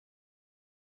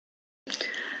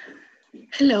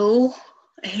Hello.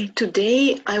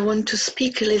 Today I want to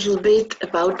speak a little bit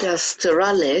about the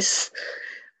Asterales,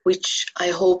 which I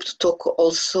hope to talk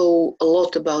also a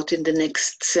lot about in the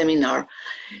next seminar.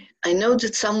 I know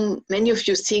that many of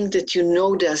you think that you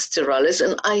know the Asterales,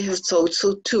 and I have thought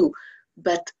so too.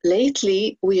 But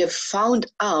lately we have found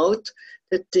out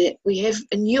that we have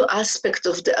a new aspect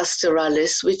of the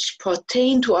Asterales which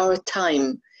pertain to our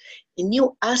time, a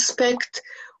new aspect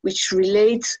which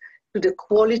relates to the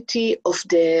quality of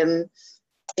the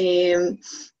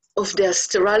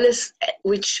Asterales,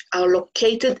 which are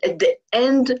located at the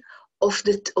end of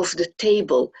the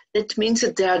table. That means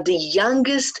that they are the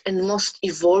youngest and most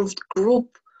evolved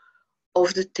group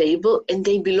of the table, and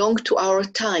they belong to our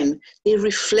time. They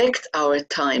reflect our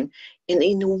time, and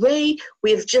in a way,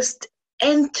 we have just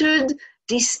entered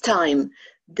this time.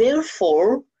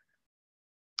 Therefore,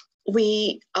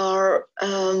 we are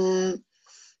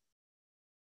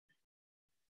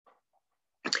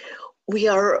we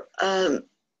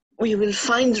will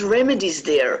find remedies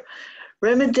there,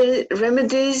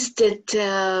 remedies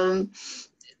that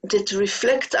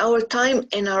reflect our time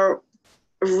and are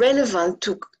relevant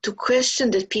to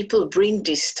question that people bring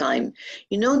this time.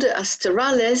 You know, the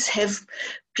Asterales have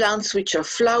plants which are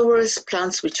flowers,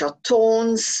 plants which are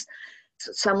thorns.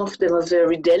 Some of them are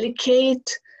very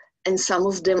delicate, and some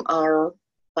of them are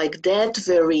like that,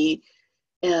 very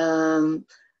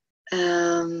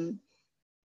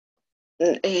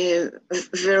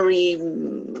very,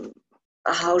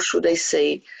 how should I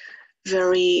say,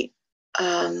 very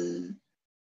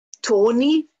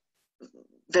thorny,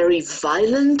 very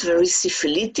violent, very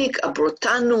syphilitic,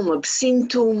 abrotanum,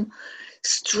 absinthium,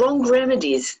 strong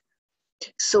remedies.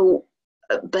 So,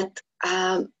 but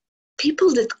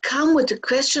people that come with the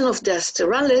question of the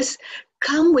Asterales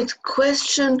come with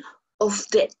question of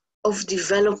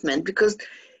development, because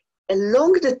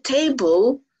along the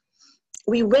table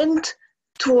we went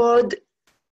toward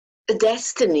a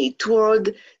destiny,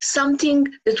 toward something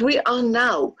that we are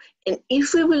now. And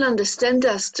if we will understand the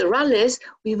Asterales,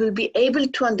 we will be able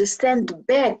to understand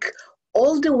back,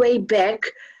 all the way back,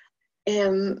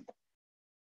 we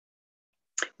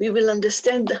will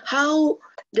understand how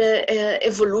the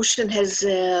evolution has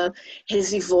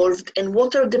evolved and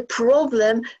what are the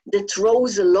problems that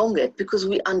rose along it, because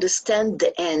we understand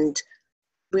the end.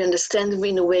 We understand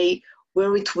in a way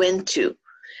where it went to.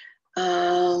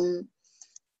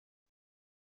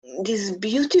 This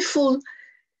beautiful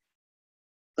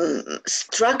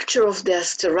structure of the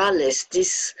Asterales,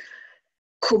 this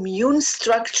commune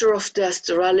structure of the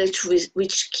Asterales,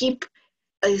 which keep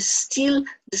still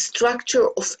the structure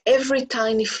of every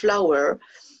tiny flower,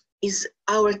 is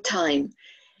our time.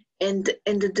 And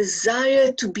the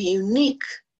desire to be unique,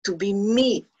 to be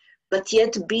me, but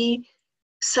yet be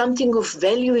something of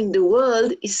value in the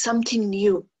world is something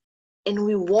new. And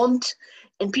we want,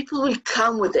 and people will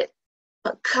come with it,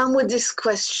 come with this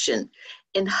question,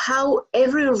 and how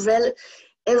every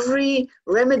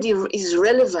remedy is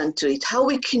relevant to it, how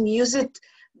we can use it,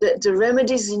 the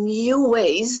remedies in new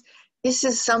ways. This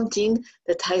is something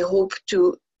that I hope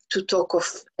to talk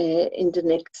of in the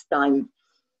next time.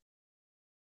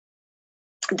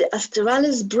 The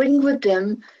Asterales bring with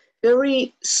them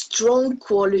very strong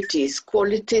qualities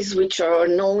which are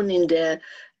known in the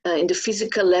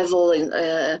physical level,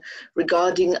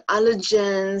 regarding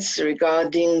allergens,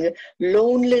 regarding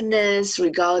loneliness,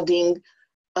 regarding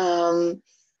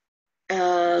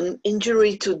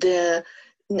injury to the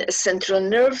central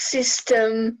nerve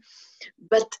system.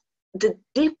 But the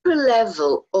deeper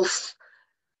level of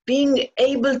being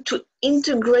able to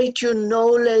integrate your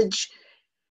knowledge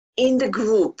in the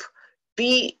group,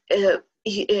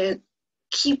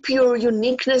 keep your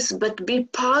uniqueness, but be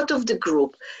part of the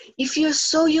group. If you're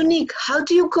so unique, how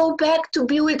do you go back to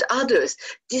be with others?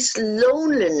 This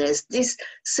loneliness, this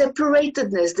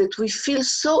separatedness that we feel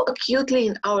so acutely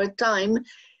in our time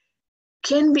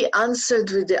can be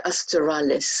answered with the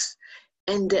Asterales.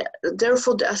 And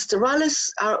therefore the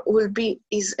Asterales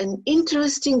is an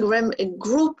interesting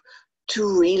group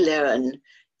to relearn.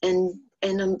 And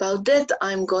about that,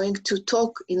 I'm going to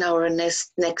talk in our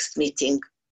next meeting.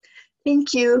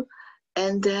 Thank you,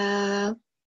 and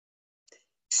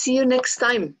see you next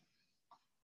time.